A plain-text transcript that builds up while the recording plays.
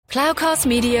Cloudcast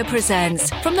Media presents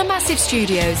from the massive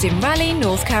studios in Raleigh,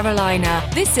 North Carolina.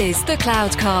 This is the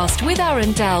Cloudcast with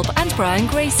Aaron Delp and Brian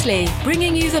Gracely,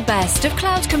 bringing you the best of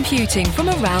cloud computing from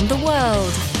around the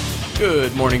world.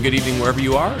 Good morning, good evening, wherever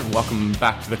you are, and welcome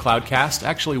back to the Cloudcast.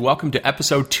 Actually, welcome to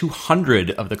episode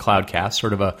 200 of the Cloudcast,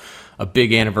 sort of a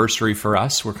big anniversary for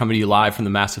us. We're coming to you live from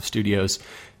the massive studios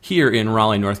here in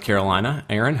Raleigh, North Carolina.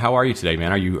 Aaron, how are you today,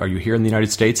 man? Are you here in the United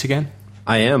States again?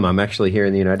 I am. I'm actually here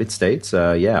in the United States.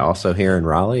 Also here in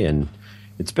Raleigh, and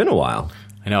it's been a while.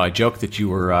 I know. I joked that you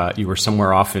were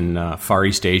somewhere off in Far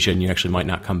East Asia, and you actually might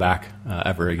not come back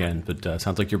ever again. But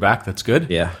sounds like you're back. That's good.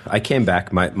 Yeah, I came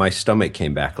back. My stomach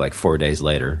came back like 4 days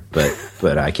later,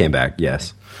 but I came back.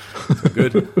 Yes.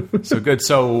 So good.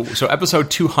 So episode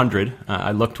 200.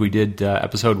 I looked. We did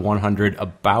episode 100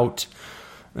 about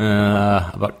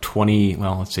 20,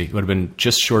 well, let's see, it would have been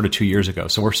just short of 2 years ago.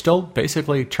 So we're still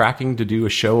basically tracking to do a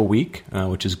show a week,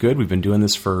 which is good. We've been doing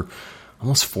this for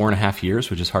almost 4.5 years,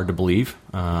 which is hard to believe.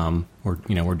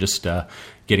 We're just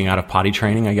getting out of potty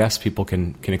training, I guess. People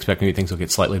can expect maybe things will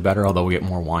get slightly better, although we get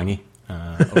more whiny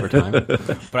over time.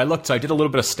 But I did a little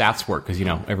bit of stats work because,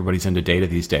 everybody's into data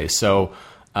these days. So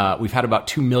we've had about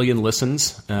 2 million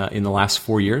listens in the last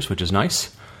 4 years, which is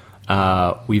nice.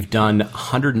 We've done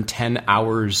 110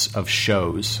 hours of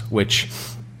shows, which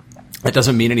that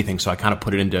doesn't mean anything. So I kind of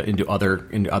put it into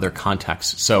other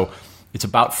contexts. So it's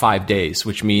about 5 days,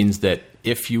 which means that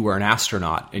if you were an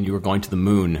astronaut and you were going to the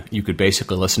moon, you could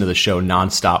basically listen to the show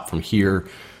nonstop from here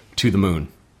to the moon.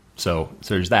 So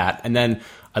there's that. And then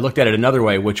I looked at it another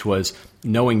way, which was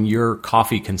knowing your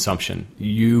coffee consumption.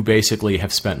 You basically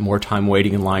have spent more time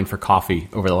waiting in line for coffee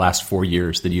over the last 4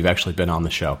 years than you've actually been on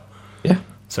the show. Yeah.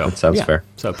 So that sounds fair.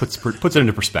 So it puts it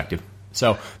into perspective.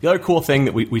 So the other cool thing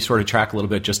that we sort of track a little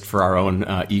bit just for our own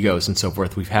egos and so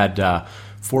forth, we've had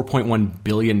 $4.1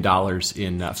 billion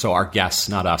in, so our guests,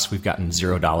 not us, we've gotten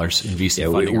 $0 in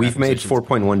VC funding. We've made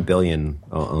 $4.1 billion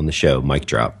on the show, mic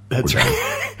drop. That's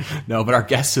right. No, but our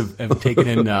guests have taken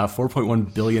in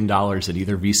 $4.1 billion in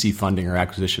either VC funding or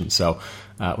acquisition. So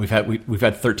we've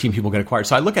had 13 people get acquired.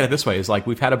 So I look at it this way: is like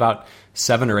we've had about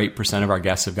 7 or 8% of our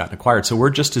guests have gotten acquired. So we're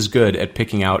just as good at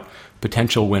picking out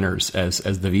potential winners as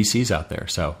the VCs out there.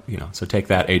 So so take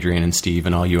that, Adrian and Steve,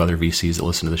 and all you other VCs that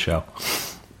listen to the show.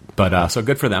 But so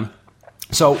good for them.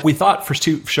 So we thought for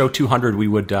show 200 we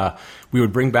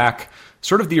would bring back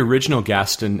sort of the original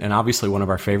guest and obviously one of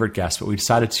our favorite guests. But we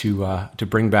decided to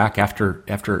bring back after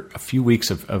a few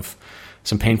weeks of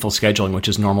some painful scheduling, which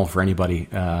is normal for anybody.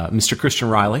 Mr. Christian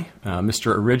Riley,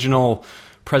 Mr. Original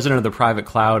President of the Private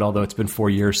Cloud, although it's been 4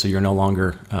 years, so you're no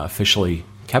longer officially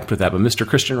kept with that. But Mr.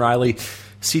 Christian Riley,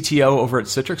 CTO over at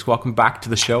Citrix, welcome back to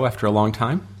the show after a long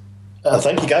time.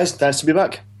 Thank you, guys. Nice to be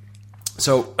back.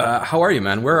 So, how are you,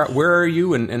 man? Where are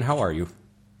you, and how are you?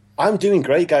 I'm doing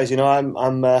great, guys.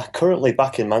 I'm currently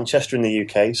back in Manchester in the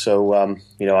UK. So,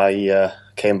 I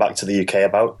came back to the UK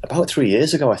about 3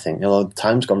 years ago, I think.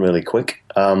 Time's gone really quick.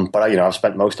 But I've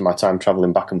spent most of my time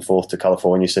traveling back and forth to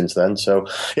California since then. So,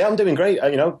 yeah, I'm doing great.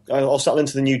 I'll settle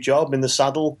into the new job in the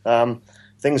saddle.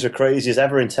 Things are crazy as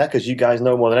ever in tech, as you guys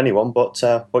know more than anyone. But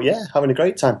yeah, having a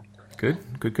great time.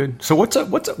 Good. So what's a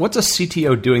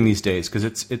CTO doing these days? Because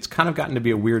it's kind of gotten to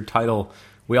be a weird title.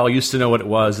 We all used to know what it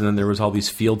was, and then there was all these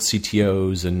field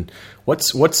CTOs. And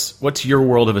what's your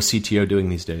world of a CTO doing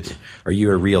these days? Are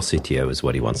you a real CTO? Is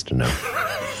what he wants to know.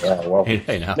 Yeah, well,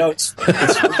 hey now. No, it's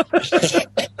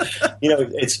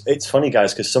it's funny,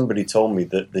 guys, because somebody told me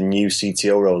that the new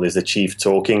CTO role is the Chief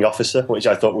Talking Officer, which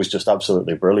I thought was just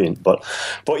absolutely brilliant. But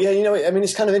yeah,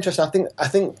 it's kind of interesting. I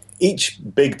think each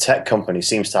big tech company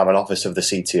seems to have an office of the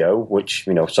CTO, which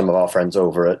some of our friends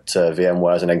over at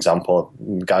VMware, as an example,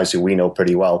 guys who we know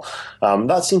pretty well,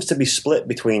 that seems to be split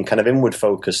between kind of inward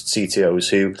focused CTOs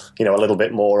who a little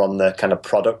bit more on the kind of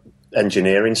product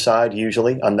engineering side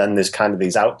usually, and then there's kind of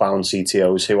these outbound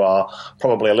CTOs who are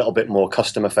probably a little bit more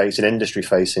customer facing, industry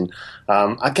facing.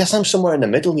 I guess I'm somewhere in the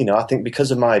middle. I think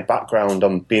because of my background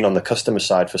on being on the customer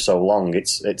side for so long,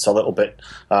 it's a little bit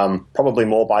probably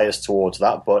more biased towards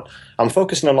that, but I'm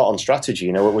focusing a lot on strategy.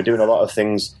 We're doing a lot of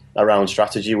things around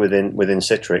strategy within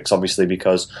Citrix, obviously,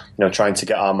 because trying to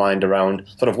get our mind around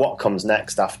sort of what comes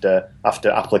next after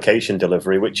application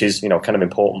delivery, which is kind of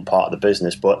important part of the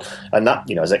business, and that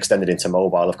is extended into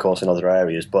mobile, of course, in other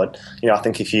areas. But I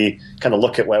think if you kind of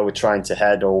look at where we're trying to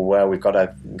head or where we've got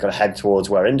to head towards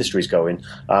where industry's going,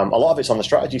 a lot of it's on the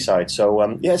strategy side.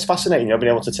 So yeah, it's fascinating.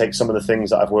 Being able to take some of the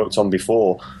things that I've worked on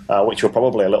before, which were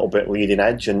probably a little bit leading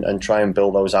edge, and try and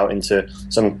build those out into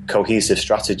some cohesive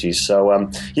strategies. So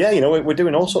yeah, we're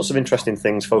doing all sorts of interesting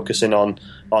things, focusing on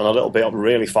a little bit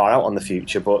really far out on the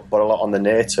future, but a lot on the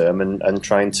near term, and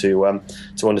trying to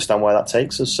understand where that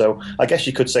takes us. So I guess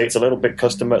you could say it's a little bit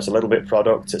customer, it's a little bit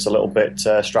product, it's a little bit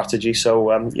strategy. So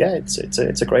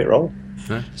it's a great role.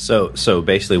 So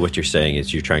basically, what you're saying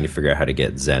is you're trying to figure out how to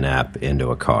get Zen app into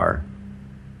a car.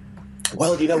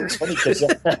 Well, it's funny because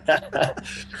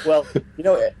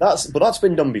that's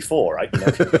been done before, right?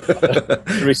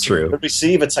 True. The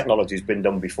receiver technology has been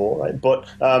done before, right? But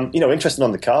interesting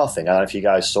on the car thing. I don't know if you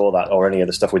guys saw that or any of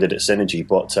the stuff we did at Synergy,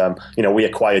 but we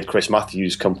acquired Chris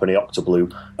Matthews' company Octoblue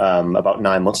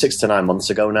about 6 to 9 months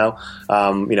ago now.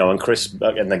 And Chris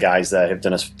and the guys there have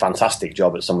done a fantastic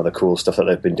job at some of the cool stuff that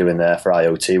they've been doing there for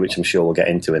IoT, which I'm sure we'll get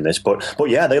into in this. But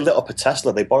yeah, they lit up a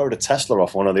Tesla. They borrowed a Tesla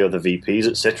off one of the other VPs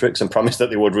at Citrix and promised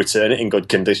that they would return it in good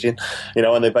condition,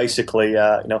 and they basically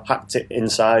hacked it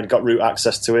inside, got root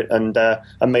access to it, and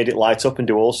made it light up and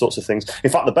do all sorts of things.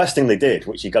 In fact, the best thing they did,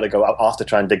 which you got to go out after,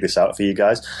 try and dig this out for you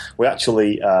guys, we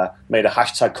actually made a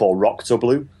hashtag called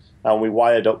Roctoblue, and we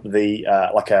wired up the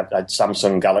like a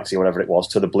Samsung Galaxy or whatever it was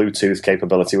to the Bluetooth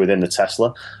capability within the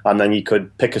Tesla, and then you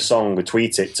could pick a song and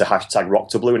tweet it to hashtag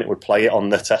Roctoblue, and it would play it on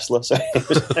the Tesla. So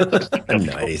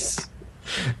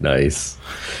Nice.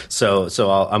 So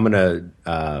I'm going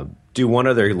to do one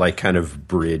other kind of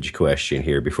bridge question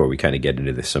here before we kind of get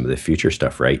into some of the future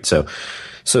stuff, right? So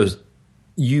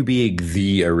you being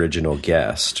the original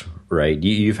guest, right?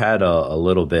 You've had a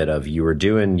little bit of, you were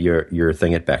doing your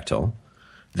thing at Bechtel.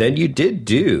 Then you did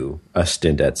do a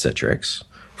stint at Citrix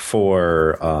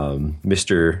for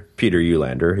Mr. Peter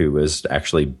Ulander, who was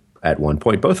actually at one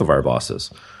point both of our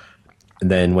bosses, and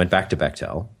then went back to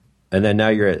Bechtel. And then now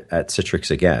you're at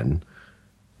Citrix again.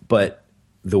 But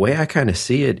the way I kind of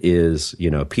see it is,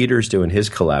 Peter's doing his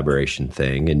collaboration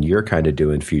thing and you're kind of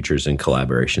doing futures and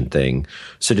collaboration thing.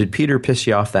 So did Peter piss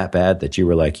you off that bad that you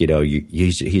were like,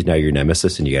 he's now your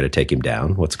nemesis and you got to take him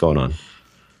down? What's going on?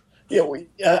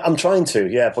 Yeah, I'm trying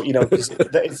to, but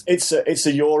it's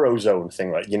a Eurozone thing,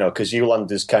 right? Because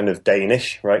Ulander's kind of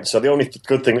Danish, right? So the only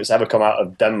good thing that's ever come out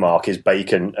of Denmark is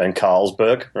bacon and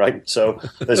Carlsberg, right? So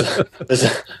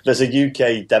there's a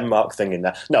UK Denmark thing in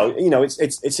there. No,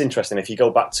 it's interesting. If you go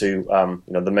back to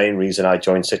the main reason I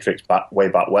joined Citrix way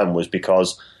back when was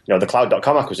because the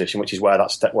Cloud.com acquisition, which is where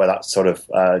that sort of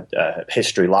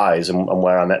history lies, and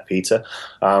where I met Peter.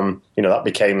 That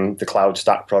became the Cloud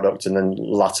Stack product, and then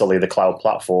latterly the Cloud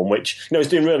Platform, which is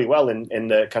doing really well in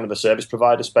the kind of the service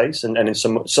provider space, and in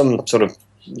some sort of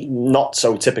not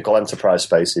so typical enterprise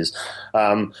spaces.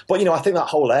 But I think that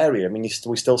whole area, we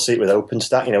still see it with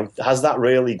OpenStack. Has that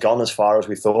really gone as far as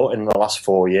we thought in the last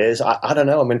 4 years? I don't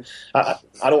know.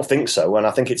 I don't think so, and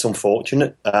I think it's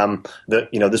unfortunate that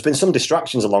there's been some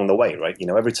distractions along the way, right?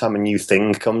 Every time a new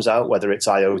thing comes out, whether it's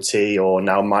IoT or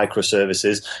now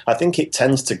microservices, I think it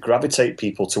tends to gravitate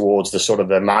people towards the sort of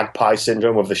the magpie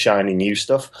syndrome of the shiny new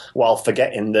stuff, while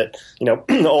forgetting that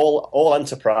all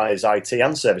enterprise IT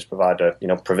and service provider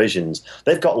provisions,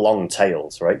 they've got long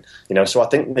tails, right? So I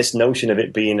think this notion of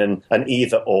it being an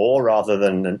either or rather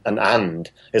than an and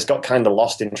has got kind of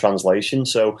lost in translation.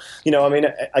 So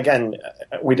again,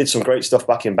 we did some great stuff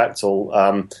back in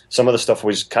Bechtel. Some of the stuff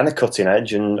was kind of cutting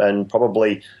edge and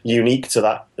probably unique to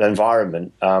that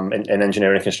environment in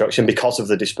engineering and construction because of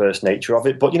the dispersed nature of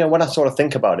it. But when I sort of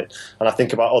think about it, and I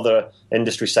think about other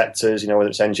industry sectors, whether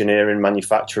it's engineering,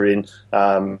 manufacturing,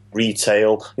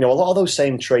 retail, a lot of those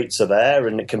same traits are there,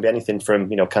 and it can be anything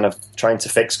from kind of trying to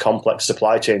fix complex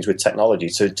supply chains with technology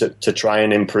to try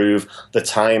and improve the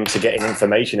time to getting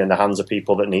information in the hands of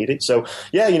people that need it. So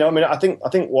yeah, I think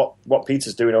what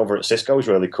Peter's doing over at Cisco is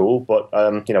really cool, but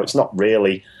it's not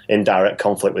really in direct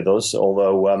conflict with us,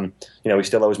 although he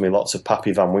still owes me lots of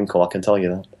Pappy Van Winkle, I can tell you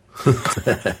that.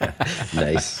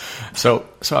 Nice. So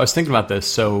I was thinking about this.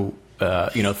 So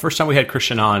the first time we had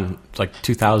Christian on, like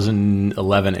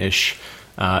 2011-ish,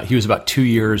 he was about 2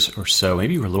 years or so,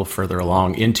 maybe you were a little further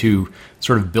along into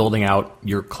sort of building out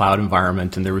your cloud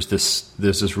environment. And there was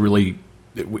this really,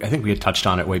 I think we had touched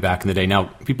on it way back in the day. Now,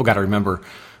 people got to remember,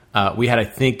 we had, I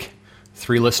think,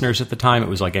 3 listeners at the time. It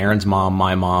was like Aaron's mom,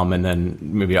 my mom, and then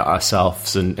maybe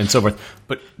ourselves and so forth.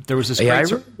 But there was this I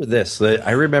remember this.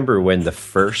 I remember when the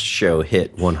first show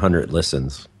hit 100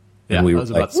 listens. And we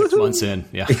was about 6 months in.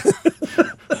 Yeah.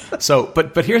 So,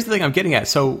 but here's the thing I'm getting at.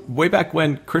 So way back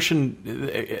when Christian,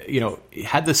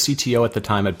 had the CTO at the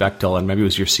time at Bechtel, and maybe it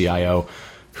was your CIO,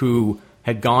 who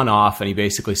had gone off and he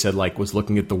basically said, was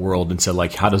looking at the world and said,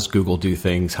 how does Google do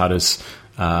things? How does,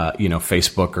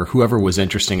 Facebook or whoever was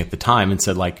interesting at the time, and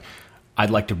said,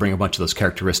 I'd like to bring a bunch of those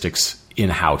characteristics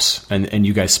in-house. And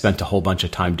you guys spent a whole bunch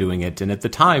of time doing it. And at the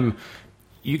time,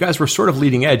 you guys were sort of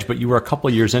leading edge, but you were a couple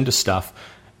of years into stuff.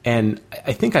 And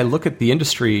I think I look at the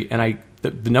industry and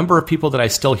the number of people that I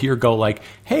still hear go like,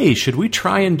 hey, should we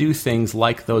try and do things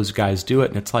like those guys do it?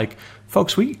 And it's like,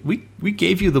 folks, we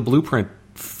gave you the blueprint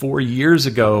 4 years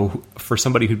ago for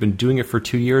somebody who'd been doing it for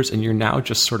 2 years, and you're now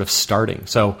just sort of starting.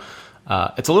 So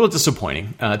it's a little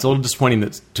disappointing. It's a little disappointing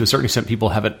that to a certain extent people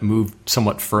haven't moved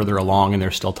somewhat further along and they're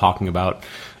still talking about,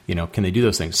 can they do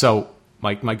those things? So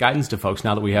my guidance to folks,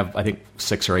 now that we have, I think,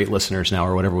 6 or 8 listeners now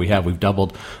or whatever we have, we've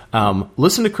doubled.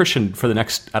 Listen to Christian for the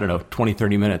next, 20,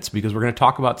 30 minutes, because we're going to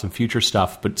talk about some future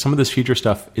stuff, but some of this future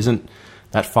stuff isn't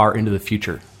that far into the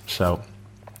future. So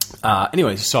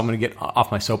anyways, so I'm going to get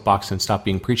off my soapbox and stop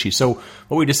being preachy. So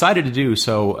what we decided to do,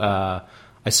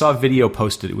 I saw a video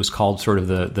posted. It was called sort of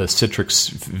the Citrix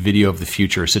video of the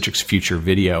future, Citrix future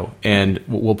video, and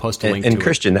we'll post a link to it. And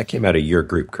Christian, that came out of your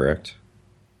group, correct?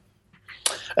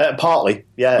 Partly,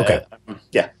 yeah. Okay.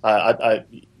 Yeah.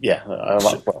 Yeah.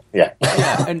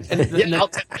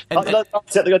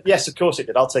 Yes, of course it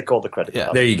did. I'll take all the credit.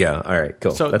 Yeah. There you go. All right,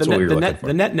 cool. So that's what we were looking for.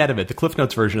 The net of it, the Cliff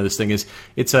Notes version of this thing is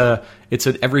it's an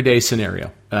everyday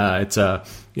scenario. It's a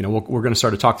we're going to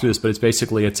start to talk through this, but it's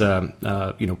basically it's a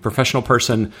professional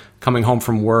person coming home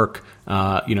from work.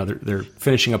 They're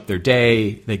finishing up their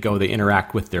day. They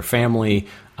interact with their family.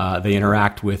 They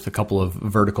interact with a couple of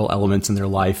vertical elements in their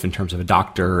life in terms of a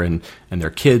doctor and their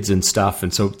kids and stuff.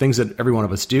 And so things that every one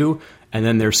of us do. And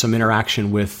then there's some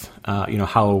interaction with,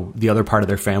 how the other part of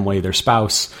their family, their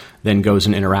spouse, then goes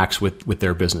and interacts with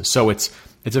their business. So it's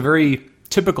a very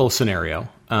typical scenario,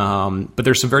 but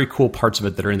there's some very cool parts of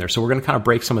it that are in there. So we're going to kind of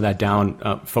break some of that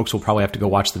down. Folks will probably have to go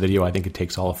watch the video. I think it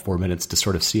takes all of 4 minutes to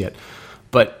sort of see it.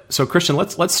 But so Christian,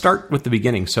 let's start with the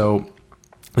beginning. So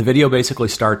the video basically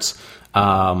starts,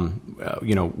 woman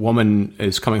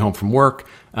is coming home from work.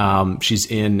 She's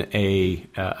in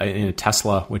a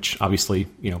Tesla, which obviously,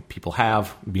 people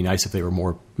have. It'd be nice if they were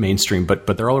more mainstream, but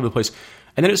they're all over the place.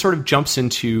 And then it sort of jumps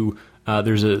into,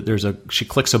 she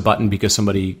clicks a button because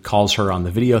somebody calls her on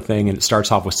the video thing, and it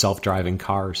starts off with self-driving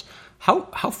cars.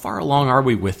 How far along are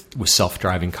we with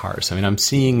self-driving cars? I mean, I'm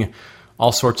seeing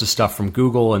all sorts of stuff from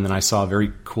Google, and then I saw a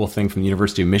very cool thing from the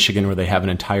University of Michigan where they have an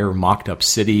entire mocked up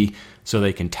city so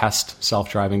they can test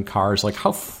self-driving cars. Like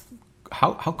how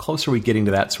close are we getting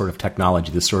to that sort of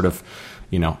technology, this sort of,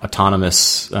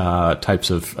 autonomous types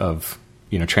of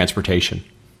transportation?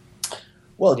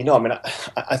 Well,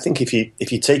 I think if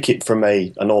you take it from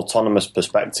an autonomous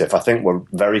perspective, I think we're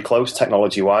very close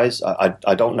technology-wise.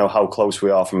 I don't know how close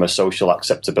we are from a social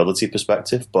acceptability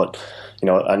perspective, but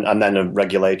and then a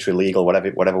regulatory, legal,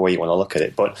 whatever way you want to look at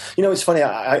it. But it's funny.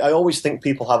 I always think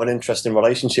people have an interesting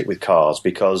relationship with cars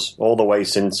because all the way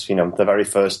since the very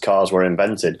first cars were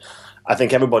invented, I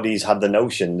think everybody's had the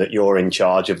notion that you're in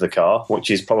charge of the car, which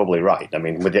is probably right. I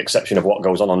mean, with the exception of what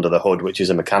goes on under the hood, which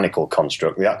is a mechanical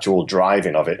construct, the actual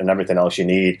driving of it and everything else you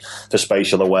need for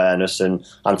spatial awareness and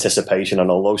anticipation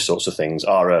and all those sorts of things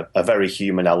are a very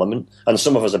human element. And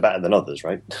some of us are better than others,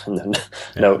 right?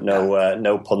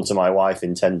 No pun to my wife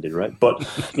intended, right? But,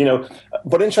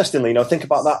 but interestingly, think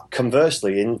about that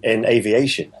conversely in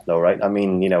aviation, though, right? I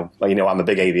mean, I'm a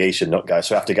big aviation nut guy,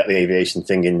 so I have to get the aviation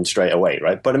thing in straight away,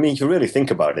 right? But I mean, you really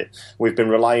think about it, we've been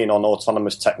relying on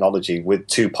autonomous technology with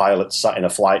 2 pilots sat in a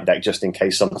flight deck just in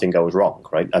case something goes wrong,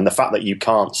 right? And the fact that you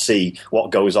can't see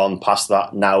what goes on past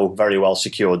that now very well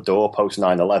secured door post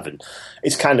 9/11,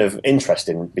 it's kind of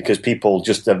interesting because people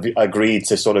just have agreed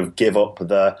to sort of give up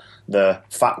the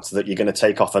fact that you're going to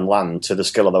take off and land to the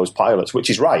skill of those pilots, which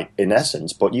is right in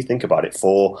essence. But you think about it,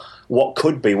 for what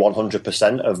could be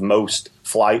 100% of most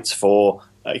flights for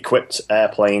equipped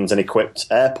airplanes and equipped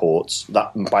airports,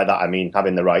 that by that I mean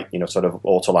having the right sort of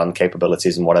autoland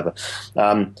capabilities and whatever,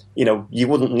 you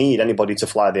wouldn't need anybody to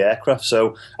fly the aircraft.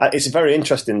 So it's very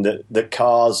interesting that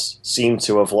cars seem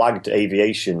to have lagged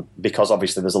aviation because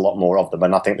obviously there's a lot more of them,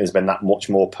 and I think there's been that much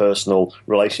more personal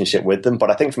relationship with them. But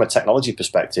I think from a technology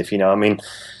perspective,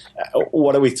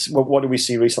 what do we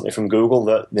see recently from Google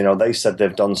that they said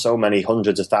they've done so many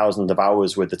hundreds of thousands of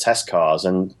hours with the test cars,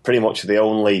 and pretty much the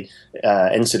only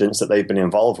incidents that they've been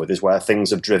involved with is where things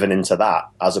have driven into that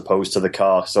as opposed to the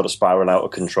car sort of spiraling out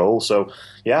of control. So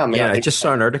I just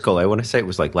saw an article, I want to say it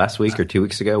was like last week or 2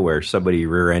 weeks ago, where somebody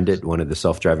rear-ended one of the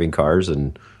self-driving cars,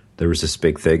 and there was this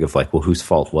big thing of like, well, whose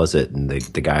fault was it? And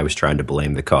the guy was trying to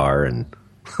blame the car, and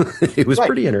it was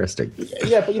pretty interesting.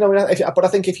 Yeah, but I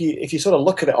think if you sort of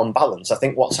look at it on balance, I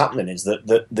think what's happening is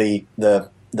that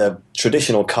the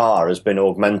traditional car has been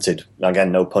augmented,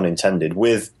 again, no pun intended,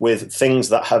 with things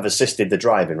that have assisted the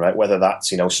driving, right? Whether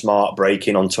that's smart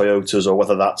braking on Toyotas, or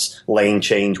whether that's lane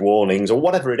change warnings, or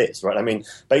whatever it is, right? I mean,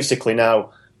 basically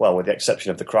now well, with the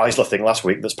exception of the Chrysler thing last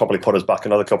week, that's probably put us back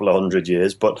another couple of 100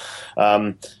 years. But,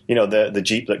 the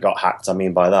Jeep that got hacked, I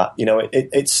mean by that,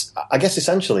 it's, I guess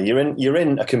essentially you're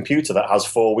in a computer that has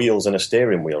four wheels and a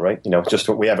steering wheel, right? Just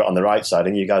we have it on the right side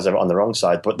and you guys have it on the wrong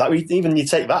side. But even you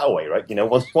take that away, right?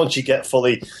 Once you get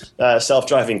fully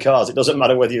self-driving cars, it doesn't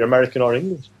matter whether you're American or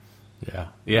English.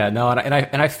 Yeah, no,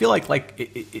 and I feel like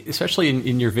especially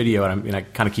in your video, and I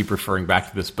kind of keep referring back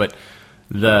to this, but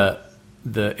the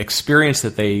experience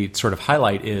that they sort of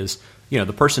highlight is,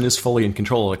 the person is fully in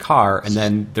control of the car, and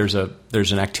then there's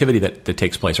an activity that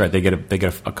takes place, right? They get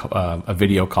a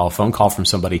video call, a phone call from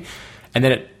somebody, and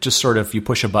then it just sort of, you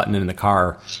push a button in the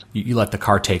car, you let the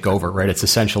car take over, right? It's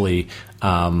essentially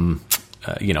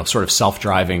sort of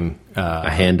self-driving. A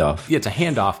handoff. Yeah, it's a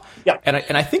handoff. Yeah.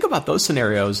 And I think about those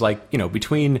scenarios, like,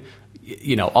 between,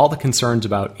 all the concerns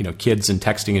about, kids and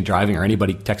texting and driving, or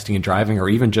anybody texting and driving, or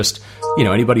even just,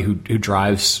 anybody who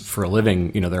drives for a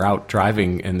living, they're out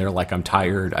driving and they're like, I'm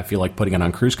tired, I feel like putting it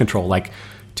on cruise control. Like,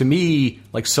 to me,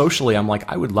 like socially, I'm like,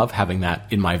 I would love having that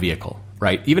in my vehicle,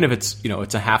 right? Even if it's,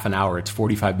 it's a half an hour, it's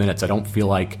 45 minutes. I don't feel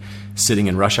like sitting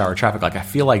in rush hour traffic. Like, I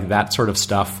feel like that sort of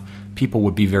stuff people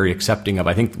would be very accepting of.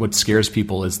 I think what scares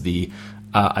people is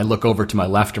I look over to my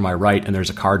left or my right and there's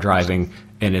a car driving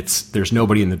and there's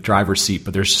nobody in the driver's seat,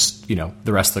 but there's just,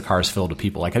 the rest of the car is filled with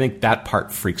people. Like, I think that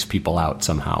part freaks people out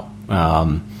somehow.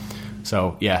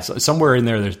 So somewhere in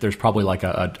there's probably like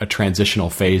a transitional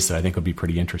phase that I think would be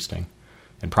pretty interesting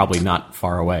and probably not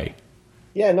far away.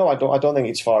 Yeah, no, I don't think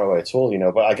it's far away at all,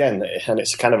 But again, and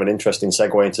it's kind of an interesting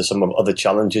segue into some of other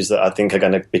challenges that I think are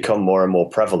going to become more and more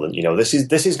prevalent. This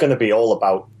is going to be all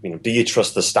about, do you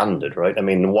trust the standard, right? I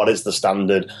mean, what is the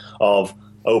standard of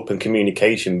open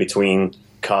communication between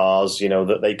cars,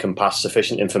 that they can pass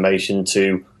sufficient information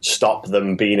to stop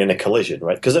them being in a collision,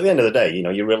 right? Because at the end of the day,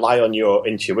 you rely on your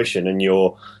intuition and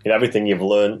your, everything you've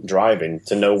learned driving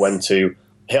to know when to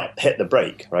hit the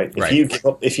brake, right? Right.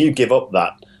 If you give up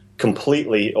that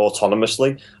completely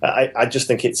autonomously, I just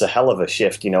think it's a hell of a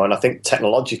shift, and I think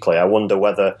technologically, I wonder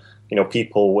whether,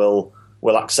 people will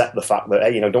accept the fact that,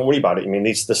 hey, don't worry about it. I mean,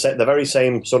 the very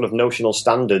same sort of notional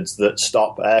standards that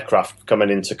stop aircraft coming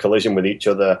into collision with each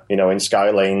other, in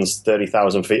sky lanes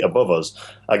 30,000 feet above us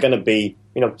are going to be,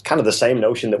 kind of the same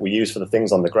notion that we use for the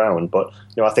things on the ground. But,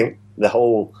 I think the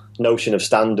whole notion of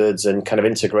standards and kind of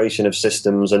integration of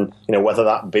systems, and whether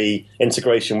that be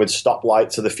integration with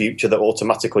stoplights of the future that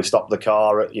automatically stop the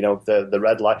car at the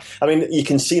red light. I mean, you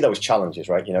can see those challenges,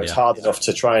 right? It's hard enough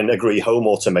to try and agree home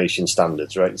automation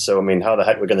standards, right? So I mean, how the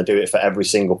heck we're going to do it for every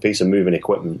single piece of moving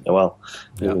equipment? Well,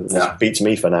 that beats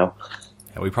me for now.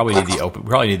 Yeah, we probably need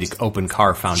the open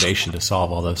car foundation to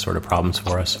solve all those sort of problems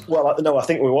for us. Well, no, I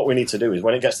think what we need to do is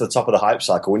when it gets to the top of the hype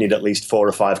cycle, we need at least 4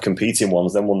 or 5 competing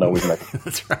ones. Then we'll know we've made it.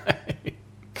 That's right.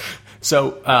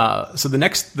 So the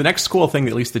next cool thing,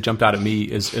 at least that jumped out at me,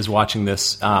 is watching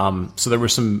this. So there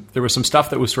was some stuff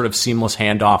that was sort of seamless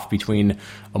handoff between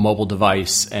a mobile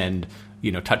device and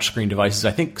touchscreen devices.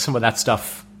 I think some of that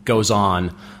stuff goes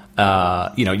on.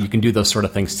 You can do those sort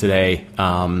of things today.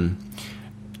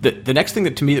 The next thing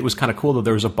that to me that was kind of cool, though,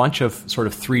 there was a bunch of sort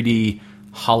of 3D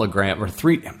hologram or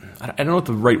I don't know what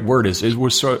the right word is. It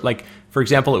was sort of like, for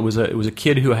example, it was a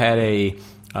kid who had an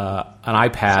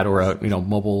iPad or a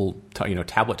mobile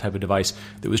tablet type of device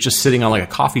that was just sitting on like a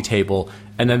coffee table,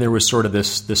 and then there was sort of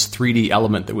this 3D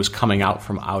element that was coming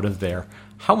out of there.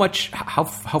 How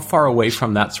far away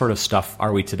from that sort of stuff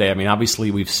are we today? I mean, obviously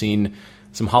we've seen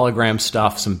some hologram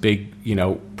stuff, some big,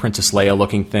 Princess Leia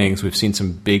looking things. We've seen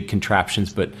some big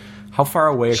contraptions, but how far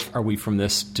away are we from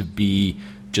this to be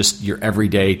just your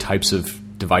everyday types of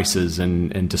devices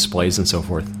and displays and so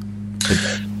forth?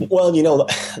 Well,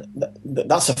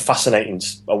 that's a fascinating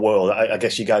world. I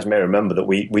guess you guys may remember that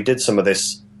we did some of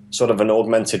this sort of an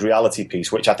augmented reality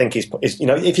piece, which I think is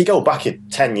if you go back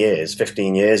 10 years,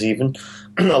 15 years even,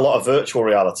 a lot of virtual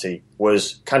reality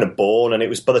was kind of born, and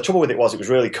but the trouble with it was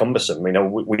really cumbersome.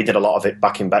 We did a lot of it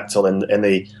back in Bechtel in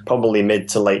the probably mid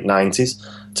to late 90s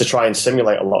to try and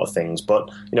simulate a lot of things, but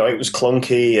it was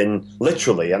clunky and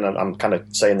literally, and I'm kind of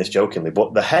saying this jokingly,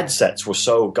 but the headsets were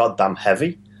so goddamn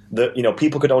heavy that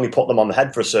people could only put them on the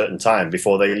head for a certain time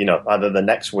before they either the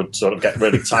necks would sort of get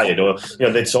really tired or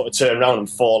they'd sort of turn around and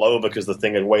fall over because the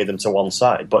thing had weighed them to one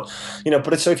side. But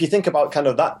so if you think about kind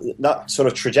of that sort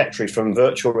of trajectory from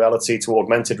virtual reality to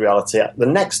augmented reality, the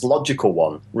next logical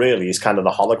one really is kind of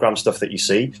the hologram stuff that you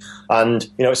see. And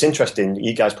it's interesting,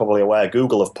 you guys probably aware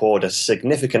Google have poured a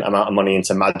significant amount of money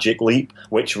into Magic Leap,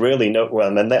 which really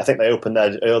I think they opened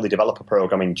their early developer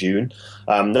program in June.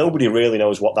 Nobody really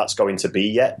knows what that's going to be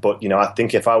yet. But, I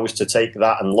think if I was to take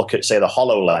that and look at, say, the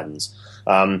HoloLens,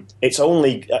 It's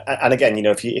only, and again,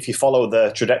 if you follow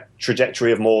the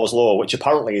trajectory of Moore's law, which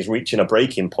apparently is reaching a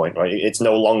breaking point, right? It's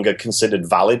no longer considered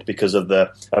valid because of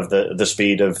the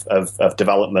speed of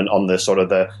development on the sort of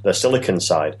the silicon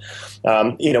side.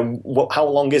 How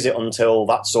long is it until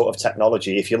that sort of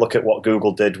technology? If you look at what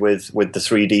Google did with the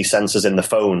 3D sensors in the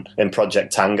phone in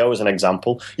Project Tango as an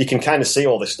example, you can kind of see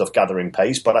all this stuff gathering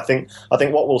pace. But I think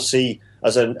what we'll see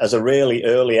as a really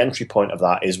early entry point of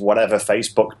that is whatever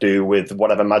Facebook do with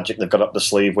whatever magic they've got up the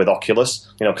sleeve with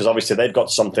Oculus, because obviously they've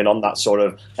got something on that sort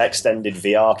of extended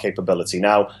VR capability.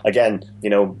 Now, again,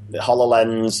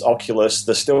 HoloLens, Oculus,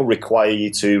 they still require you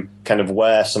to kind of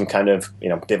wear some kind of,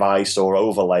 device or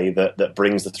overlay that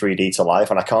brings the 3D to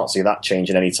life. And I can't see that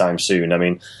changing anytime soon. I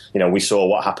mean, we saw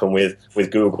what happened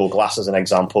with Google Glass as an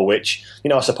example, which,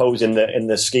 I suppose in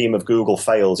the scheme of Google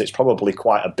fails, it's probably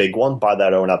quite a big one by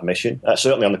their own admission.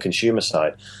 Certainly on the consumer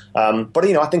side. But,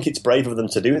 I think it's brave of them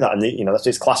to do that. And, that's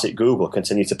just classic Google,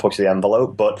 continue to push the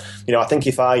envelope. But, I think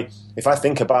if I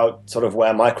think about sort of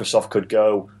where Microsoft could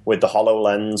go with the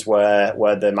HoloLens,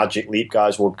 where the Magic Leap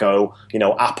guys would go,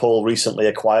 Apple recently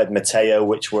acquired Mateo,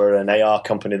 which were an AR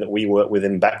company that we worked with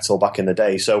in Bechtel back in the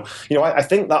day. So, I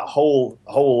think that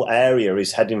whole area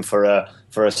is heading for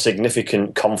a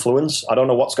significant confluence. I don't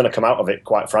know what's going to come out of it,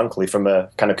 quite frankly, from a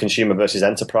kind of consumer versus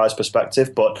enterprise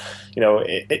perspective. But,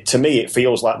 to me, it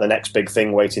feels like the next big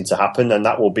thing waiting to happen. And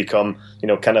that will become,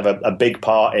 kind of a big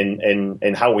part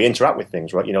in how we interact with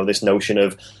things, right? This notion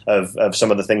of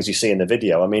some of the things you see in the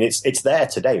video. I mean, it's there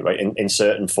today, right? In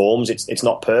certain forms, it's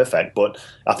not perfect, but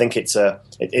I think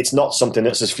it's not something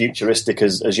that's as futuristic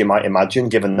as you might imagine,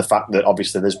 given the fact that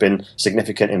obviously there's been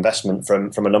significant investment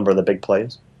from a number of the big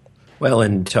players. Well,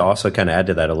 and to also kind of add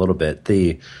to that a little bit,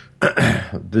 the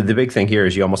big thing here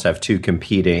is you almost have two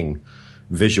competing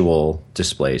visual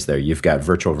displays there. You've got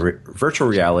virtual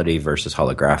reality versus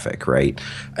holographic, right?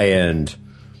 And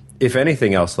if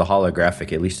anything else, the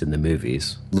holographic, at least in the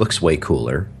movies, looks way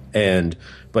cooler.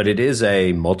 But it is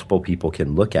a multiple people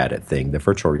can look at it thing. The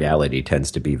virtual reality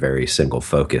tends to be very single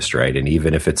focused, right? And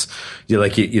even if it's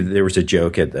there was a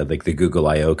joke at like the Google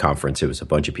I/O conference. It was a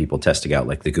bunch of people testing out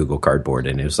like the Google Cardboard,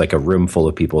 and it was like a room full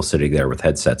of people sitting there with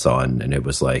headsets on, and it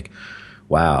was like,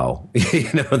 wow,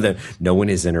 that no one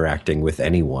is interacting with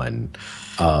anyone.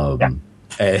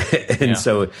 And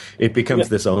so it becomes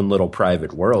this own little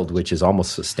private world, which is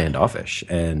almost standoffish.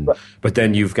 But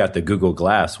then you've got the Google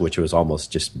Glass, which was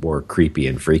almost just more creepy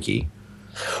and freaky.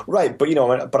 Right,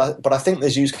 but I think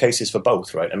there's use cases for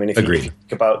both, right? I mean, if you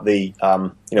think about the,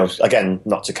 again,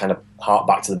 not to kind of hark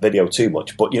back to the video too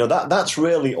much, but that's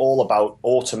really all about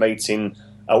automating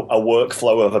a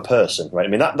workflow of a person, right? I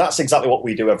mean, that's exactly what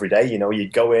we do every day.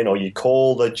 You'd go in or you'd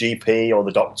call the GP or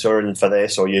the doctor and for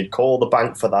this, or you'd call the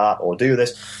bank for that, or do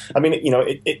this. I mean,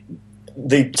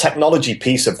 the technology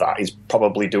piece of that is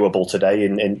probably doable today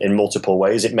in multiple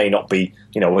ways. It may not be,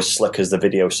 as slick as the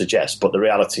video suggests, but the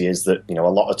reality is that, a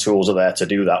lot of tools are there to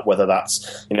do that, whether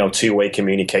that's, two-way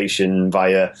communication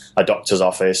via a doctor's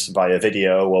office, via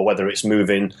video, or whether it's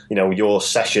moving, your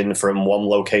session from one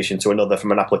location to another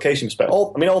from an application perspective.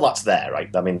 All that's there, right?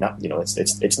 I mean, that,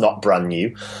 it's not brand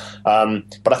new.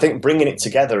 But I think bringing it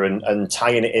together and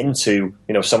tying it into,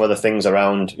 some of the things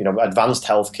around, advanced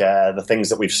healthcare, the things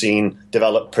that we've seen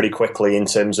develop pretty quickly in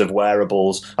terms of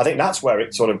wearables. I think that's where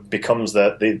it sort of becomes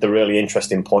the really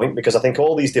interesting point, because I think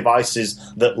all these devices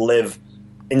that live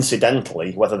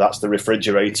incidentally, whether that's the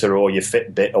refrigerator or your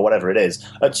Fitbit or whatever it is,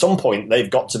 at some point they've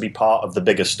got to be part of the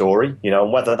bigger story,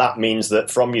 and whether that means that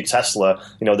from your Tesla,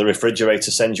 the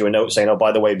refrigerator sends you a note saying, oh,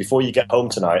 by the way, before you get home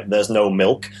tonight, there's no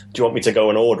milk. Do you want me to go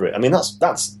and order it? I mean,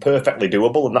 that's perfectly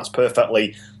doable, and that's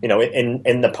perfectly,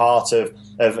 in the part of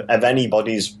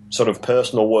anybody's sort of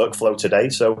personal workflow today.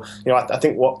 So, I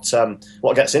think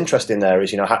what gets interesting there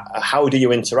is, how do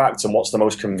you interact and what's the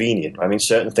most convenient? I mean,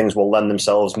 certain things will lend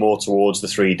themselves more towards the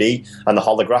 3D and the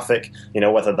holographic,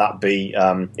 whether that be,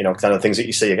 kind of things that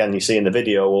you see in the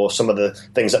video, or some of the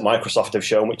things that Microsoft have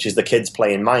shown, which is the kids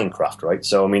playing Minecraft, right?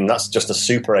 So, I mean, that's just a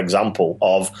super example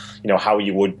of, how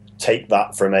you would take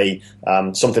that from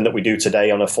something that we do today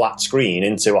on a flat screen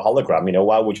into a hologram.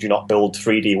 Why would you not build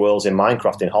 3D worlds in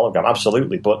Minecraft in hologram?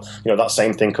 Absolutely. But, that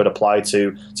same thing could apply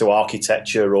to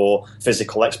architecture or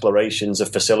physical explorations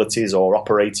of facilities or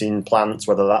operating plants,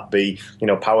 whether that be,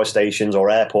 power stations or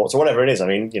airports or whatever it is. I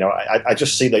mean, I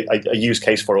just see a use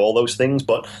case for all those things.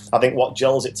 But I think what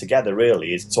gels it together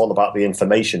really is it's all about the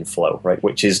information flow, right?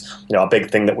 Which is, a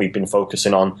big thing that we've been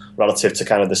focusing on relative to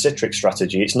kind of the Citrix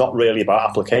strategy. It's not really about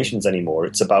application operations anymore.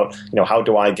 It's about, how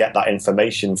do I get that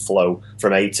information flow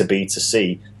from A to B to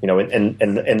C, in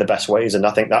the best ways. And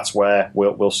I think that's where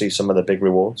we'll see some of the big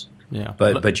rewards. Yeah,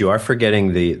 but you are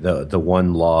forgetting the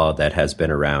one law that has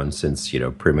been around since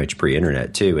pretty much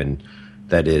pre-internet too, and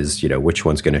that is which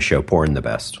one's going to show porn the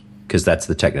best, because that's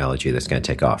the technology that's going to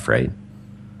take off, right?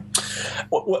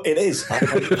 Well, it is.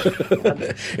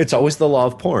 It's always the law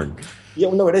of porn. Yeah,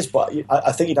 well, no, it is. But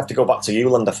I think you'd have to go back to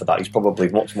Eulander for that. He's probably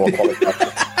much more qualified.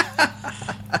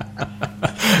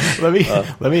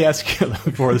 Let me ask you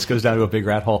before this goes down to a big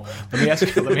rat hole. Let me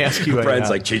ask you. Brian's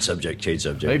like change subject.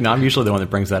 No, I'm usually the one that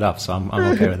brings that up, so I'm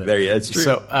okay with it. That's true.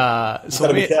 So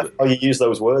let me how you use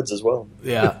those words as well.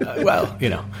 Yeah, well,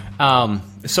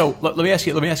 So let me ask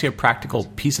you a practical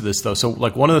piece of this though. So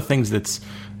like one of the things that's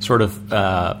sort of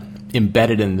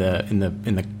embedded in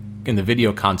the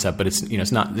video concept, but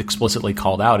it's not explicitly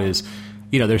called out, is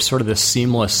there's sort of this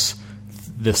seamless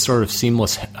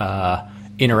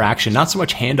interaction, not so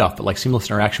much handoff, but like seamless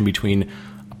interaction between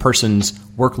a person's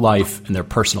work life and their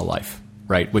personal life,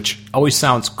 right? Which always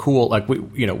sounds cool. Like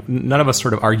none of us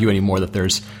sort of argue anymore that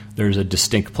there's a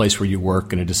distinct place where you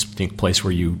work and a distinct place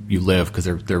where you live, because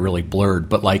they're really blurred.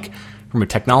 But like from a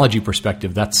technology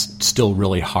perspective, that's still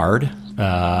really hard.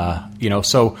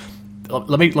 So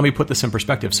let me put this in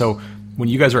perspective. So when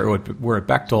you guys were at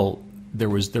Bechtel, there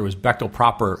was Bechtel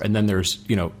proper, and then there's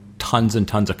tons and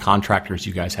tons of contractors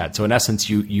you guys had. So in essence,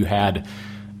 you had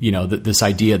this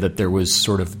idea that there was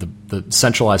sort of the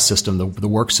centralized system, the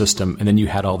work system, and then you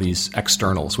had all these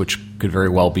externals, which could very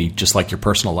well be just like your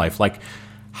personal life. Like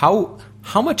how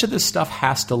much of this stuff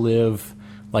has to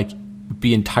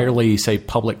be entirely, say,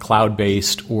 public cloud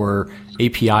based or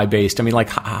API based? I mean, like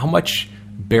how much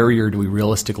barrier do we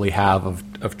realistically have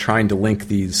of trying to link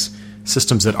these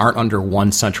systems that aren't under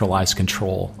one centralized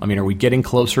control? I mean, are we getting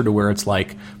closer to where it's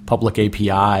like public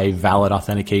API, valid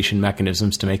authentication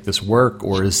mechanisms to make this work,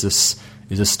 or is this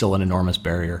still an enormous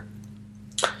barrier?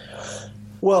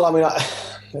 Well, I mean,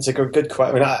 it's a good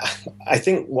question. I mean, I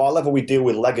think whenever we deal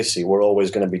with legacy, we're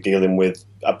always going to be dealing with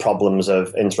problems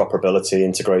of interoperability,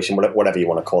 integration, whatever you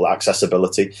want to call it,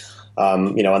 accessibility.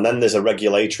 And then there's a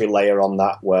regulatory layer on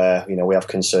that where, we have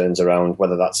concerns around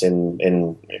whether that's in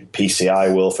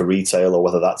PCI world for retail or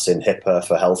whether that's in HIPAA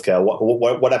for healthcare,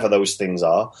 whatever those things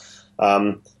are.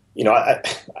 I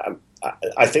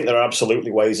think there are absolutely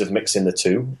ways of mixing the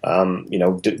two.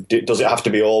 Does it have to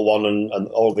be all one and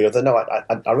all the other? No,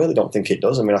 I really don't think it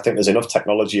does. I mean, I think there's enough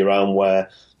technology around where,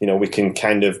 we can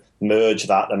kind of merge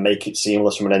that and make it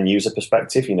seamless from an end user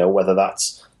perspective, whether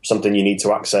that's something you need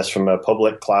to access from a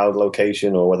public cloud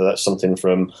location or whether that's something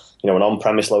from, an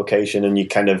on-premise location, and you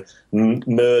kind of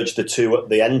merge the two at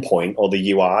the endpoint or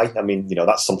the UI. I mean,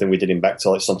 that's something we did in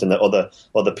Bechtel. It's something that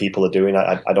other people are doing.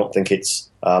 I don't think it's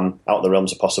out of the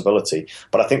realms of possibility.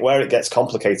 But I think where it gets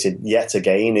complicated yet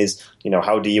again is,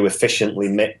 how do you efficiently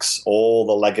mix all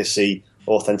the legacy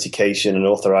authentication and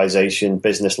authorization,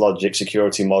 business logic,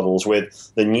 security models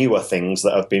with the newer things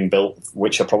that have been built,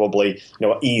 which are probably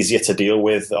easier to deal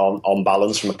with on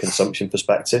balance from a consumption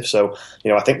perspective. So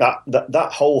I think that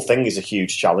whole thing is a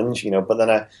huge challenge. But then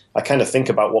I kind of think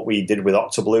about what we did with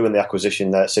Octoblue and the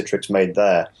acquisition that Citrix made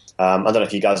there. I don't know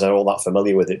if you guys are all that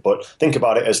familiar with it, but think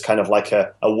about it as kind of like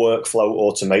a workflow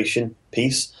automation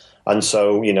piece. And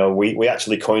so, we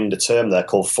actually coined a term there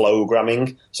called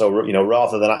flowgramming. So,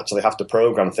 rather than actually have to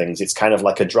program things, it's kind of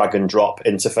like a drag and drop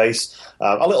interface,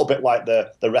 a little bit like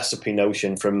the recipe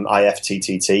notion from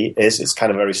IFTTT is. It's kind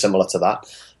of very similar to that.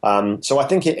 So I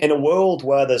think in a world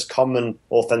where there's common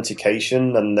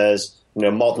authentication and there's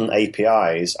modern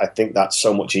APIs, I think that's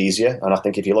so much easier. And I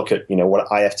think if you look at what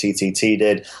IFTTT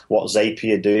did, what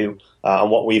Zapier do,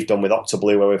 and what we've done with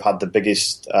Octoblue, where we've had the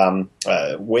biggest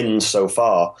wins so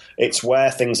far, it's where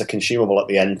things are consumable at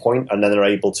the endpoint, and then they're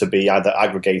able to be either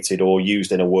aggregated or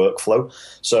used in a workflow.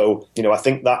 So, I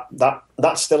think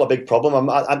that's still a big problem.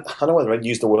 I don't know whether I'd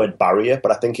use the word barrier,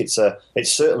 but I think it's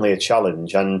certainly a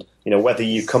challenge. And whether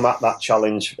you come at that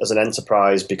challenge as an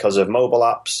enterprise because of mobile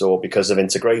apps or because of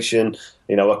integration,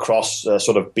 across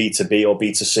sort of B2B or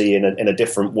B2C in a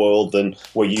different world than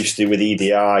we're used to with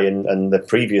EDI and the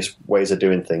previous ways of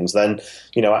doing things, then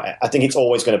I think it's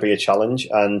always going to be a challenge.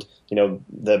 And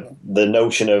the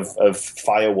notion of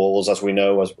firewalls as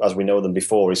we know them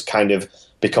before is kind of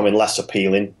becoming less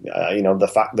appealing.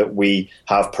 The fact that we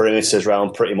have perimeters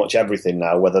around pretty much everything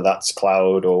now, whether that's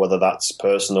cloud or whether that's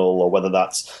personal or whether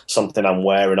that's something I'm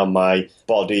wearing on my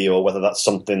body or whether that's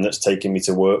something that's taking me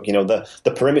to work, the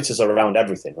perimeters are around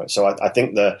everything, right? So I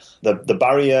think the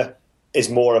barrier is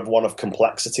more of one of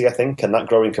complexity, I think, and that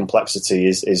growing complexity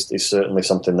is certainly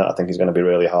something that I think is going to be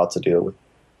really hard to deal with.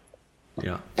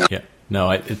 Yeah. No,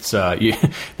 it's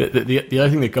the other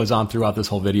thing that goes on throughout this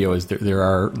whole video is there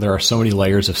are so many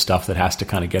layers of stuff that has to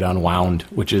kind of get unwound,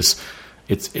 which is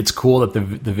it's cool that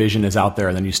the vision is out there,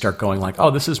 and then you start going like,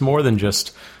 oh, this is more than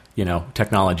just, you know,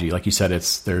 technology. Like you said,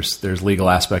 there's legal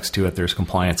aspects to it, there's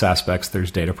compliance aspects,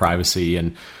 there's data privacy,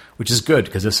 and which is good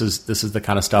because this is the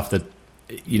kind of stuff that,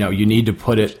 you know, you need to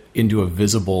put it into a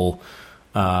visible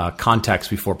context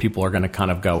before people are going to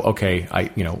kind of go, okay,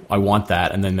 I want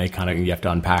that, and then you have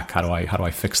to unpack how do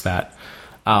I fix that.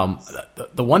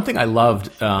 The one thing I loved,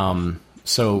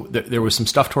 so there was some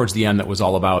stuff towards the end that was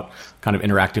all about kind of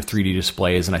interactive 3D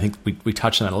displays, and I think we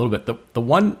touched on that a little bit. The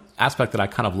one aspect that I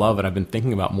kind of love and I've been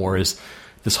thinking about more is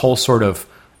this whole sort of,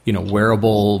 you know,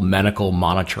 wearable medical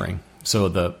monitoring. So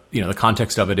the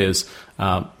context of it is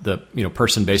the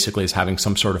person basically is having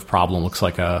some sort of problem, looks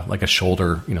like a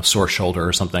shoulder, sore shoulder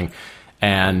or something,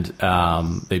 and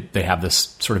they have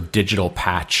this sort of digital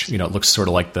patch. It looks sort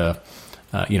of like the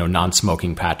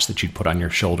non-smoking patch that you'd put on your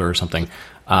shoulder or something.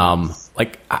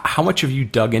 Like, how much have you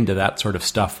dug into that sort of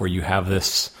stuff where you have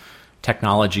this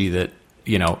technology that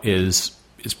is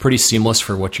pretty seamless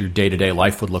for what your day-to-day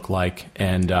life would look like,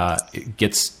 and it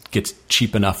gets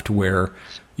cheap enough to where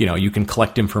you can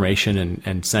collect information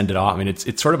and send it off. I mean,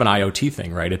 it's sort of an IoT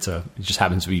thing, right? It just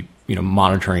happens to be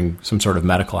monitoring some sort of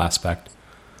medical aspect.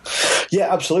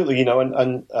 Yeah, absolutely.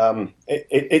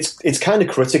 It's kind of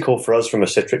critical for us from a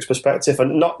Citrix perspective,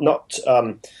 and not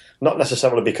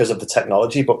necessarily because of the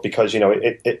technology, but because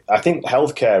I think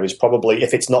healthcare is probably,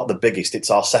 if it's not the biggest,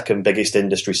 it's our second biggest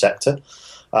industry sector.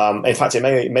 In fact, it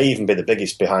may even be the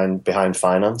biggest behind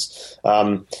finance.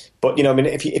 But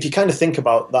if you kind of think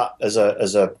about that as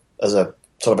a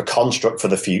sort of a construct for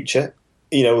the future,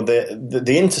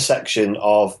 the intersection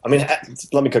of,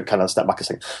 let me kind of step back a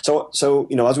second. So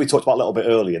as we talked about a little bit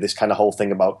earlier, this kind of whole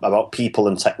thing about people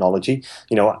and technology,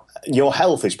 your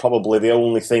health is probably the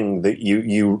only thing that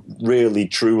you really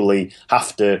truly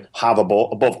have to have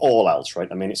above all else, right?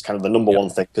 I mean, it's kind of the number one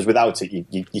thing, because without it,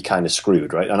 you're kind of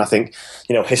screwed, right? And I think,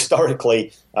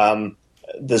 historically,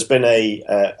 there's been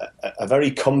a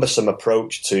very cumbersome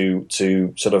approach to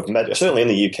sort of certainly in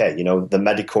the UK, the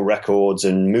medical records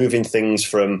and moving things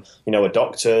from a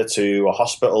doctor to a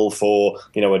hospital for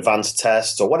advanced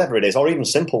tests or whatever it is, or even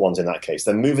simple ones in that case.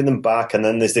 They're moving them back, and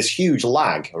then there's this huge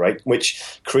lag, right, which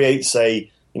creates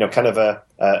kind of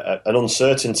an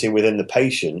uncertainty within the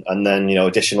patient, and then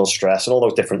additional stress and all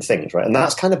those different things, right? And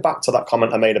that's kind of back to that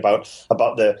comment I made about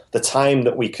the time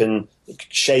that we can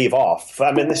shave off.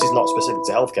 I mean, this is not specific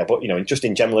to healthcare, but just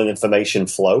in general information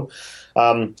flow.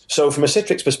 So from a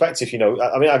Citrix perspective,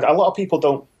 a lot of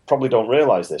people probably don't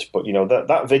realize this, but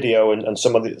that video and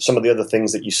some of the other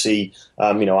things that you see,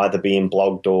 either being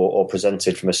blogged or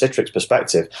presented from a Citrix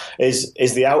perspective is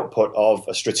the output of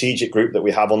a strategic group that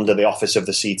we have under the office of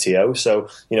the CTO. So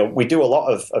we do a lot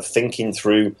of thinking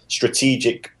through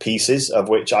strategic pieces, of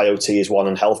which IoT is one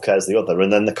and healthcare is the other,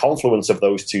 and then the confluence of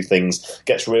those two things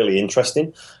gets really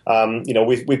interesting.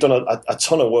 We've done a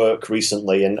ton of work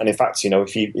recently, and in fact,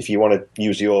 if you want to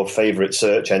use your favorite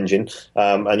search engine,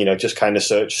 and just kind of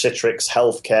search Citrix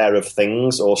healthcare of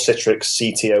things or Citrix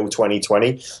CTO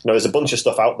 2020, there's a bunch of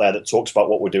stuff out there that talks about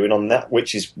what we're doing on that,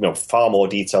 which is far more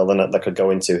detail than I could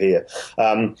go into here.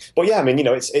 But yeah,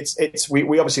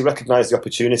 we obviously recognize the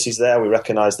opportunities there. We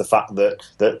recognize the fact that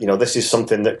this is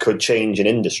something that could change an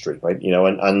industry, right?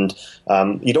 And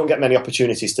you don't get many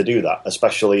opportunities to do that,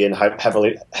 especially in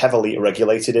heavily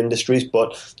regulated industries.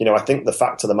 But I think the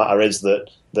fact of the matter is that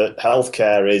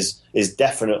healthcare is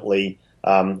definitely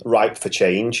ripe for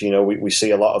change. We see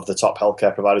a lot of the top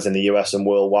healthcare providers in the US and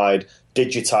worldwide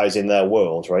digitizing their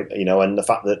world, right? And the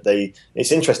fact that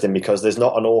it's interesting because there's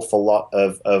not an awful lot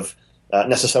of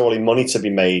necessarily money to be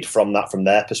made from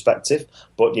their perspective,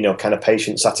 but kind of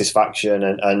patient satisfaction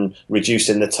and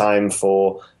reducing the time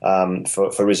for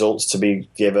results to be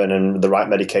given and the right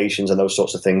medications and those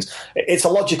sorts of things. It's a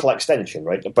logical extension,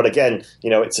 right? But again,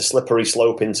 it's a slippery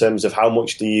slope in terms of how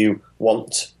much do you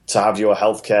want to have your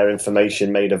healthcare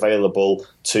information made available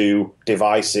to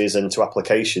devices and to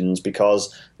applications,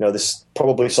 because there's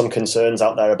probably some concerns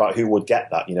out there about who would get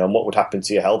that, and what would happen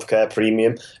to your healthcare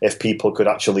premium if people could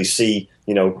actually see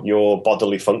your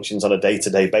bodily functions on a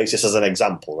day-to-day basis, as an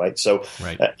example, right? So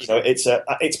right.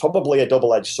 It's probably a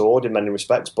double-edged sword in many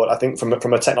respects, but I think from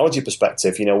a technology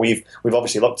perspective, we've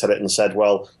obviously looked at it and said,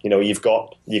 well, you've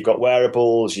got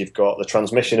wearables, you've got the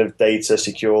transmission of data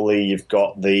securely, you've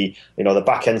got the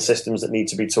back-end systems that need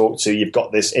to be talked to, you've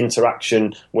got this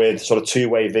interaction with sort of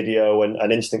two-way video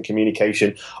and instant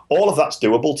communication. All of that's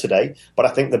doable today, but I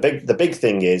think the big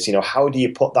thing is, how do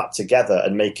you put that together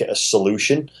and make it a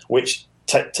solution which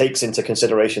takes into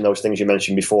consideration those things you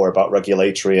mentioned before about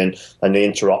regulatory and the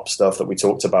interop stuff that we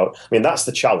talked about. I mean, that's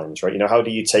the challenge, right? How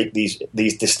do you take these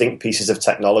distinct pieces of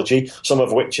technology, some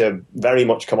of which are very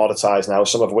much commoditized now,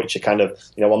 some of which are kind of,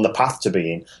 on the path to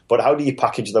being, but how do you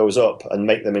package those up and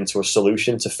make them into a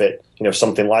solution to fit,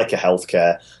 something like a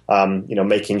healthcare,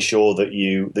 making sure that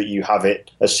you have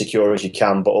it as secure as you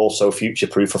can, but also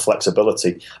future-proof for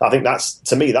flexibility. I think that's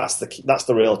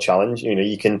the real challenge.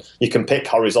 You can pick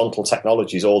horizontal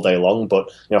technologies all day long, but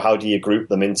how do you group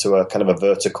them into a kind of a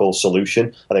vertical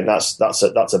solution? I think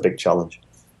that's a big challenge.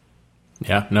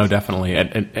 Yeah, no, definitely.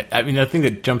 And I mean, the thing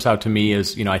that jumps out to me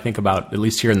is, I think about, at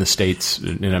least here in the States,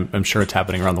 and I'm sure it's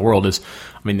happening around the world, is,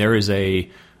 I mean, there's a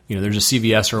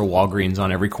CVS or a Walgreens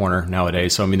on every corner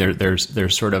nowadays. So, I mean,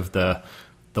 there's sort of the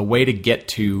way to get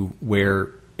to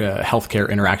where healthcare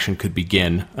interaction could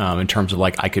begin, in terms of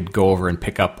like, I could go over and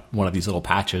pick up one of these little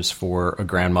patches for a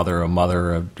grandmother, a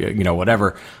mother,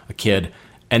 whatever, a kid.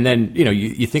 And then,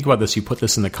 you think about this, you put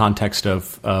this in the context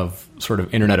of sort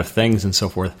of Internet of Things and so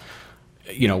forth.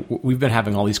 We've been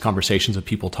having all these conversations with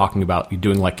people talking about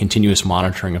doing like continuous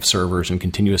monitoring of servers and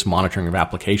continuous monitoring of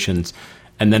applications.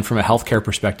 And then from a healthcare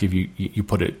perspective, you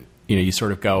put it, you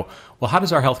sort of go, well, how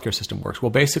does our healthcare system work? Well,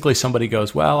 basically somebody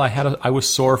goes, well, I was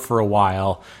sore for a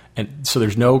while. And so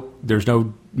there's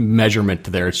no measurement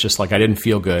to there. It's just like, I didn't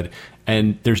feel good.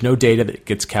 And there's no data that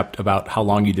gets kept about how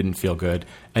long you didn't feel good.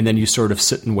 And then you sort of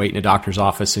sit and wait in a doctor's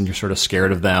office and you're sort of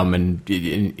scared of them. And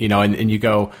you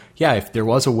go, yeah, if there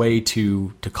was a way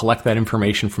to collect that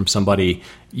information from somebody,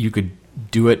 you could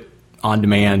do it on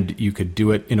demand. You could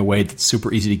do it in a way that's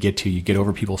super easy to get to. You get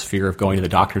over people's fear of going to the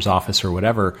doctor's office or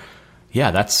whatever.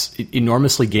 Yeah, that's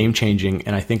enormously game changing.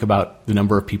 And I think about the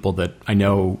number of people that I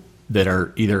know that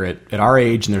are either at our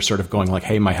age and they're sort of going like,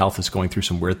 hey, my health is going through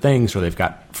some weird things, or they've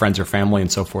got friends or family and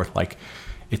so forth. Like,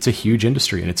 it's a huge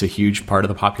industry and it's a huge part of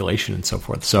the population and so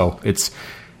forth. So it's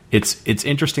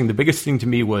interesting. The biggest thing to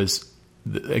me was,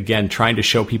 again, trying to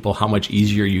show people how much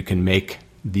easier you can make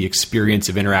the experience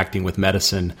of interacting with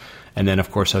medicine. And then, of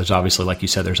course, there's obviously, like you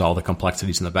said, there's all the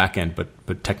complexities in the back end,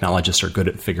 but technologists are good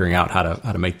at figuring out how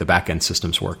to make the back end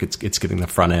systems work. It's getting the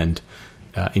front end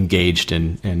engaged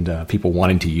and people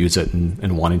wanting to use it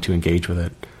and wanting to engage with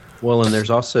it. Well, and there's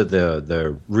also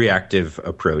the reactive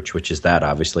approach, which is that,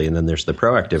 obviously, and then there's the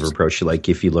proactive approach. Like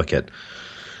if you look at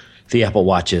the Apple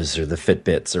Watches or the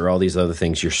Fitbits or all these other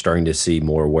things, you're starting to see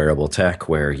more wearable tech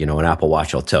where, an Apple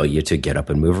Watch will tell you to get up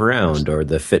and move around, or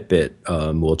the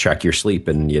Fitbit will track your sleep.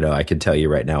 And, I can tell you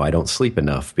right now, I don't sleep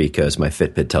enough because my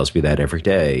Fitbit tells me that every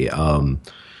day.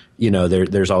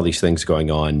 There's all these things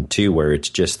going on too, where it's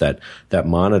just that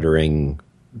monitoring,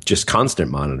 just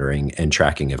constant monitoring and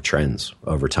tracking of trends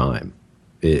over time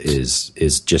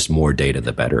is just more data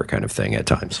the better kind of thing at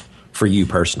times for you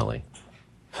personally.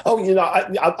 Oh,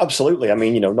 absolutely. I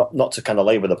mean, not to kind of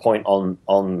labor the point on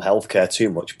healthcare too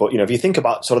much, but, if you think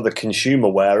about sort of the consumer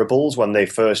wearables when they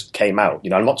first came out,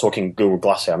 I'm not talking Google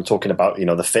Glass here. I'm talking about,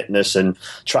 the fitness and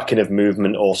tracking of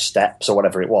movement or steps or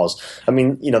whatever it was. I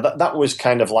mean, that was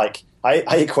kind of like,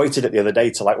 I equated it the other day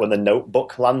to like when the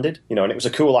notebook landed, and it was a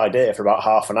cool idea for about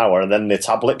half an hour, and then the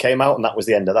tablet came out and that was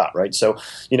the end of that, right? So,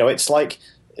 it's like,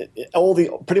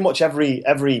 pretty much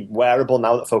every wearable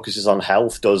now that focuses on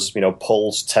health does,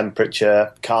 pulse,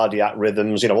 temperature, cardiac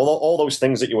rhythms, all those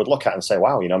things that you would look at and say,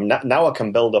 wow, now I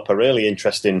can build up a really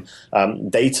interesting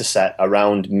data set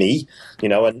around me,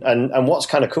 and what's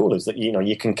kind of cool is that,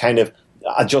 you can kind of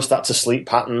adjust that to sleep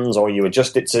patterns, or you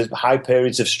adjust it to high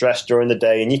periods of stress during the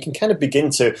day, and you can kind of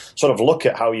begin to sort of look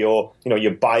at how your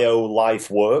bio life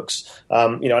works. I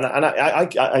mean,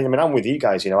 I'm with you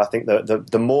guys. I think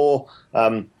the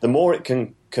more it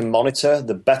can monitor,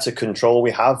 the better control we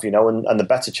have. And the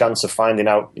better chance of finding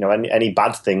out any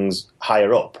bad things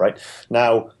higher up. Right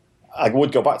now, I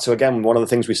would go back to, again, one of the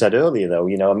things we said earlier, though.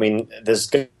 I mean, there's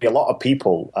going to be a lot of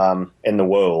people in the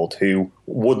world who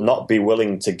would not be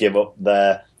willing to give up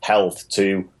their health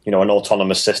to, an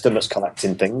autonomous system that's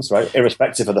collecting things, right?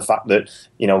 Irrespective of the fact that,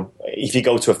 if you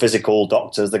go to a physical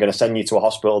doctor's, they're going to send you to a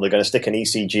hospital, they're going to stick an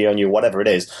ECG on you, whatever it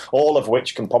is, all of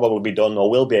which can probably be done or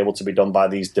will be able to be done by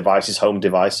these devices, home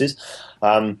devices.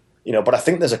 But I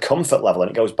think there's a comfort level,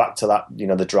 and it goes back to that,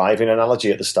 the driving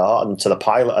analogy at the start and to the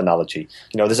pilot analogy.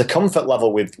 There's a comfort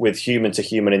level with human to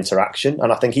human interaction.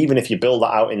 And I think even if you build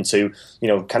that out into,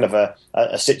 kind of a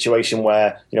situation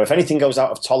where, if anything goes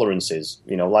out of tolerances,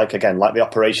 like the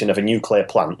operation of a nuclear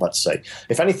plant, let's say,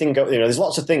 if anything goes, there's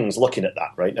lots of things looking at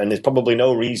that, right? And there's probably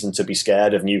no reason to be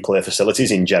scared of nuclear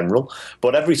facilities in general.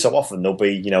 But every so often there'll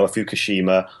be, a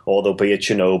Fukushima, or there'll be a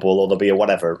Chernobyl, or there'll be a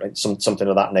whatever, right? Something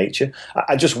of that nature.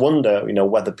 I just wonder,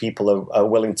 whether people are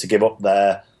willing to give up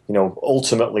their,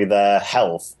 ultimately their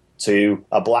health to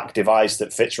a black device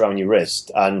that fits around your wrist.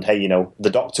 And hey, the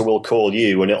doctor will call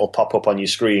you and it'll pop up on your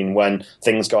screen when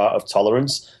things go out of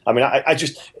tolerance. I mean,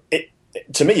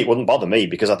 to me, it wouldn't bother me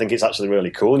because I think it's actually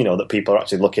really cool, that people are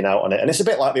actually looking out on it. And it's a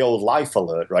bit like the old life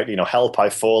alert, right? Help,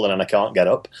 I've fallen and I can't get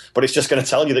up. But it's just going to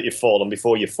tell you that you've fallen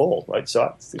before you fall, right?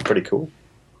 So it's pretty cool.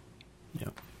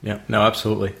 Yeah, no,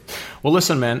 absolutely. Well,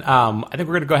 listen, man, I think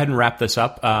we're going to go ahead and wrap this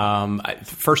up.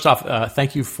 First off,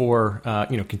 thank you for,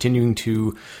 continuing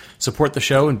to support the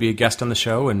show and be a guest on the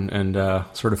show and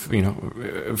sort of,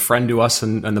 a friend to us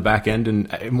and the back end.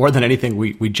 And more than anything,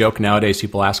 we joke nowadays,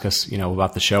 people ask us,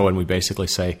 about the show, and we basically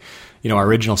say, our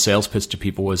original sales pitch to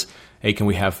people was, hey, can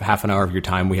we have half an hour of your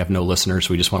time? We have no listeners.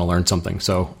 We just want to learn something.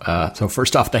 So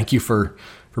first off, thank you for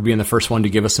being the first one to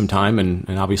give us some time,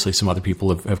 and obviously some other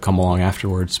people have come along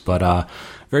afterwards. But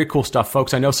very cool stuff,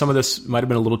 folks. I know some of this might have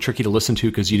been a little tricky to listen to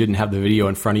because you didn't have the video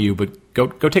in front of you, but go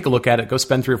take a look at it. Go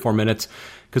spend 3 or 4 minutes,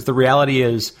 because the reality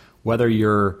is, whether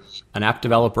you're an app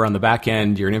developer on the back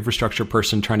end, you're an infrastructure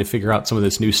person trying to figure out some of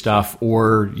this new stuff,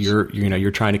 or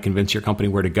you're trying to convince your company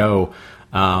where to go,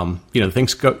 the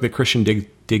things that Christian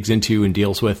digs into and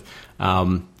deals with,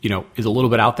 is a little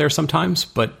bit out there sometimes,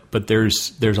 but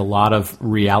there's a lot of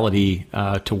reality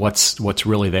to what's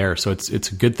really there. So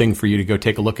it's a good thing for you to go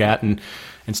take a look at and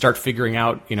start figuring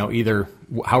out, either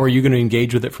how are you going to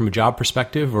engage with it from a job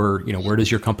perspective, or where does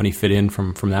your company fit in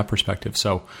from that perspective.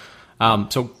 So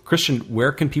Christian,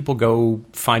 where can people go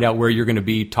find out where you're going to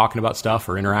be talking about stuff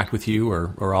or interact with you,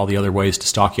 or all the other ways to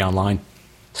stalk you online?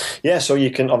 Yeah, so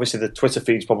you can, obviously the Twitter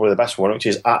feed's probably the best one, which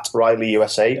is at Riley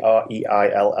USA,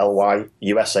 REILLY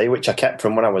USA, which I kept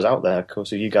from when I was out there, of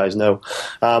course, as you guys know.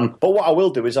 But what I will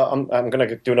do is I'm going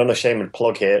to do an unashamed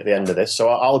plug here at the end of this. So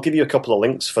I'll give you a couple of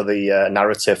links for the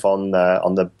narrative on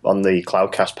the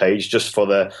Cloudcast page, just for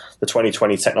the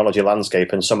 2020 technology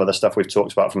landscape and some of the stuff we've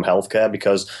talked about from healthcare,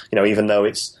 because even though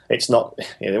it's not,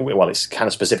 it's kind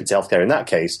of specific to healthcare in that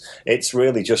case, it's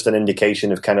really just an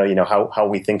indication of kind of how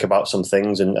we think about some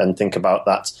things and think about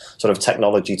that sort of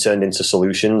technology turned into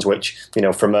solutions, which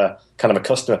from a kind of a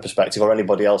customer perspective, or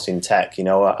anybody else in tech,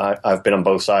 I've been on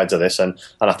both sides of this, and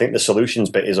I think the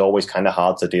solutions bit is always kind of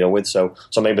hard to deal with. So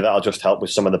maybe that'll just help with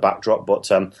some of the backdrop.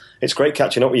 But it's great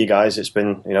catching up with you guys. It's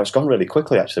been it's gone really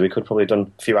quickly. Actually, we could probably have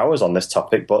done a few hours on this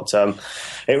topic, but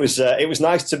it was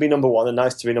nice to be number one and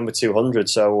nice to be number 200.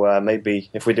 So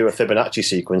maybe if we do a Fibonacci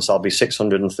sequence, I'll be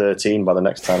 613 by the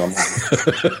next time I'm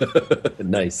on.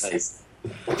 Nice.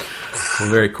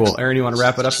 Well, very cool. Aaron, you want to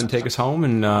wrap it up and take us home?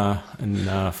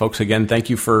 And folks, again,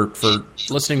 thank you for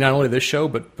listening not only to this show,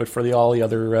 but for all the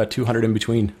other 200 in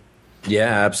between.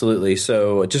 Yeah, absolutely.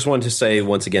 So I just wanted to say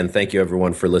once again, thank you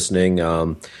everyone for listening.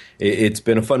 It's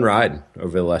been a fun ride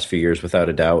over the last few years, without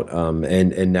a doubt.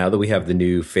 And now that we have the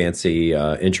new fancy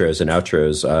intros and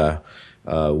outros,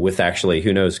 with actually,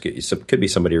 who knows, could be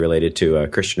somebody related to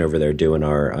Christian over there doing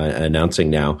our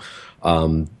announcing now.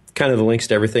 Kind of the links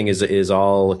to everything is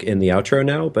all in the outro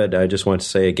now, but I just want to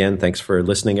say again, thanks for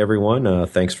listening, everyone.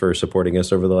 Thanks for supporting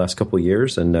us over the last couple of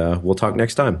years, and we'll talk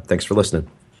next time. Thanks for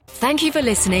listening. Thank you for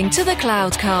listening to The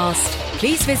Cloudcast.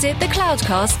 Please visit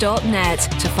thecloudcast.net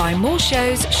to find more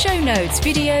shows, show notes,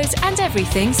 videos, and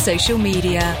everything social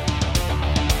media.